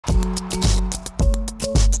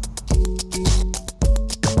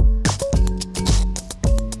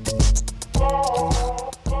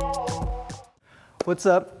What's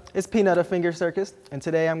up? It's PNUT of Finger Circus, and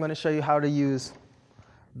today I'm going to show you how to use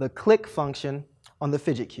the click function on the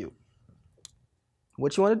Fidget Cube.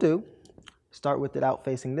 What you want to do, start with it out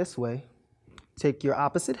facing this way, take your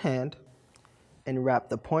opposite hand and wrap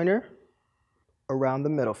the pointer around the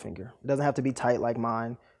middle finger. It doesn't have to be tight like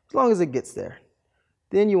mine, as long as it gets there.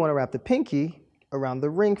 Then you want to wrap the pinky around the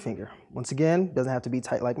ring finger. Once again, it doesn't have to be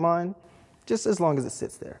tight like mine, just as long as it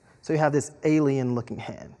sits there. So you have this alien looking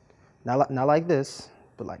hand. Not like this,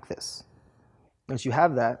 but like this. Once you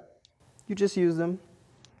have that, you just use them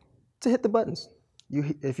to hit the buttons.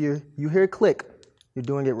 If you hear a click, you're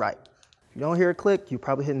doing it right. If you don't hear a click, you're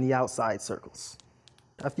probably hitting the outside circles.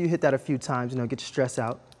 After you hit that a few times, get your stress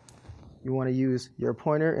out. You want to use your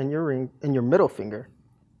pointer and your ring and your middle finger.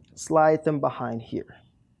 Slide them behind here,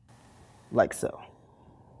 like so.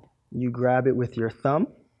 You grab it with your thumb.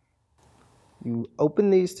 You open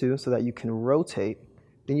these two so that you can rotate.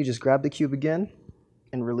 Then you just grab the cube again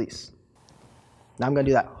and release. Now I'm going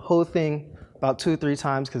to do that whole thing about 2 or 3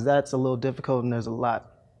 times because that's a little difficult and there's a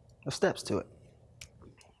lot of steps to it.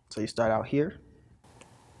 So you start out here,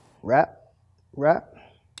 wrap, wrap,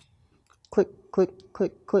 click, click,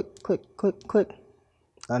 click, click, click, click, click,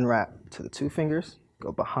 unwrap to the 2 fingers,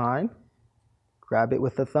 go behind, grab it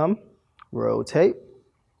with the thumb, rotate,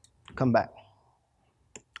 come back.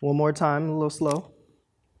 One more time, a little slow.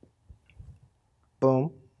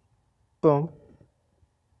 Boom, boom,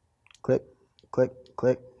 click, click,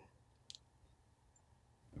 click.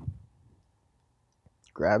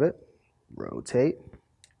 Grab it, rotate,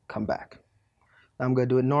 come back. Now I'm going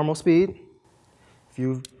to do it normal speed. If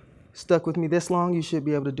you've stuck with me this long, you should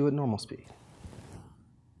be able to do it normal speed.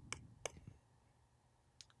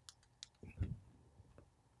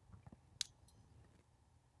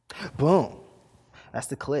 Boom. That's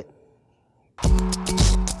the click.